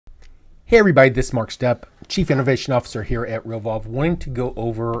Hey everybody, this is Mark Stepp, Chief Innovation Officer here at Realvolve, wanting to go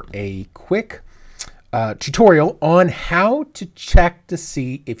over a quick tutorial on how to check to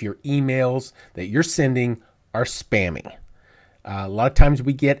see if your emails that you're sending are spammy. A lot of times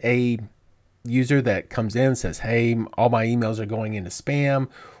we get a user that comes in and says, hey, all my emails are going into spam.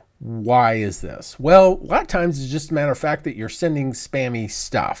 Why is this? Well, a lot of times it's just a matter of fact that you're sending spammy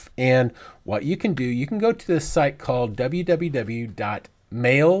stuff. And what you can do, you can go to this site called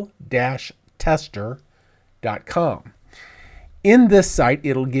www.mail-tester.com. In this site,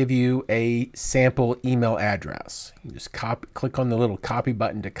 it'll give you a sample email address. You just click on the little copy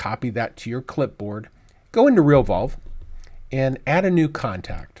button to copy that to your clipboard. Go into Realvolve and add a new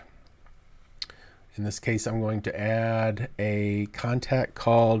contact. In this case, I'm going to add a contact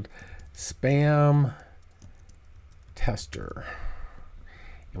called Spam Tester.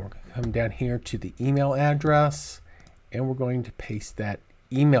 And we're going to come down here to the email address, and we're going to paste that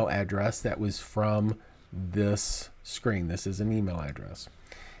email address that was from this screen. This is an email address.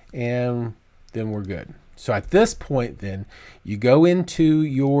 And then we're good. So at this point, then, you go into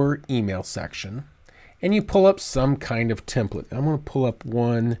your email section, and you pull up some kind of template. I'm going to pull up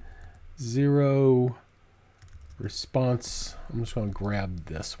 1.0 response. I'm just going to grab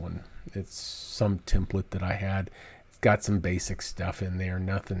this one. It's some template that I had. It's got some basic stuff in there,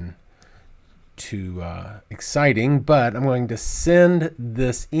 nothing too exciting, but I'm going to send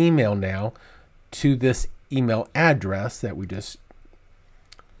this email now to this email address that we just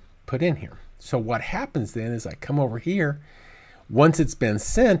put in here. So what happens then is I come over here. Once it's been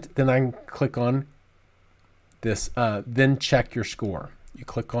sent, then I can click on this, then check your score. You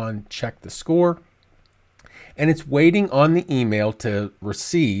click on check the score, and it's waiting on the email to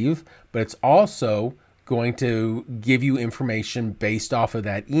receive, but it's also going to give you information based off of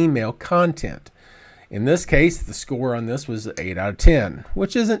that email content. In this case, the score on this was 8 out of 10,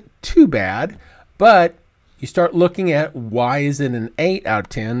 which isn't too bad, but you start looking at why is it an 8 out of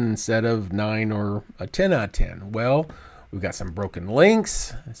 10 instead of 9 or a 10 out of 10? Well, we've got some broken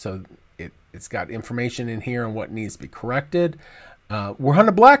links, so it's got information in here on what needs to be corrected. We're on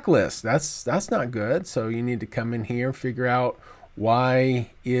a blacklist. That's not good. So you need to come in here, figure out why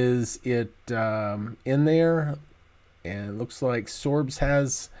is it in there. And it looks like Sorbs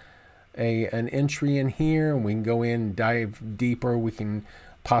has an entry in here. We can go in and dive deeper. We can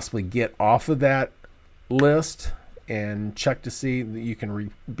possibly get off of that list and check to see that you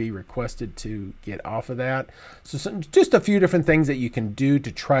can be requested to get off of that. So just a few different things that you can do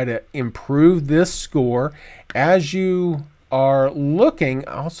to try to improve this score as you are looking.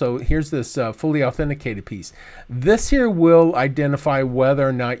 Also, here's this fully authenticated piece. This here will identify whether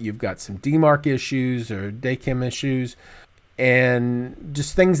or not you've got some DMARC issues or DKIM issues, and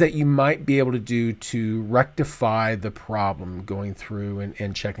just things that you might be able to do to rectify the problem going through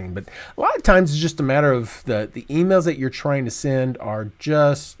and checking. But a lot of times it's just a matter of the emails that you're trying to send are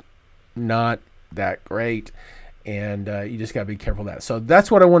just not that great, and you just got to be careful of that. So that's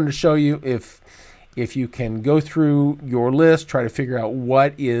what I wanted to show you. If you can go through your list, try to figure out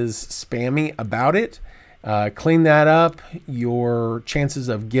what is spammy about it, clean that up, your chances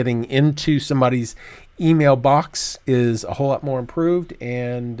of getting into somebody's email box is a whole lot more improved,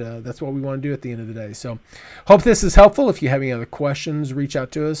 and that's what we want to do at the end of the day. So hope this is helpful. If you have any other questions, reach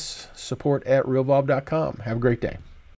out to us, support@realvolve.com. Have a great day.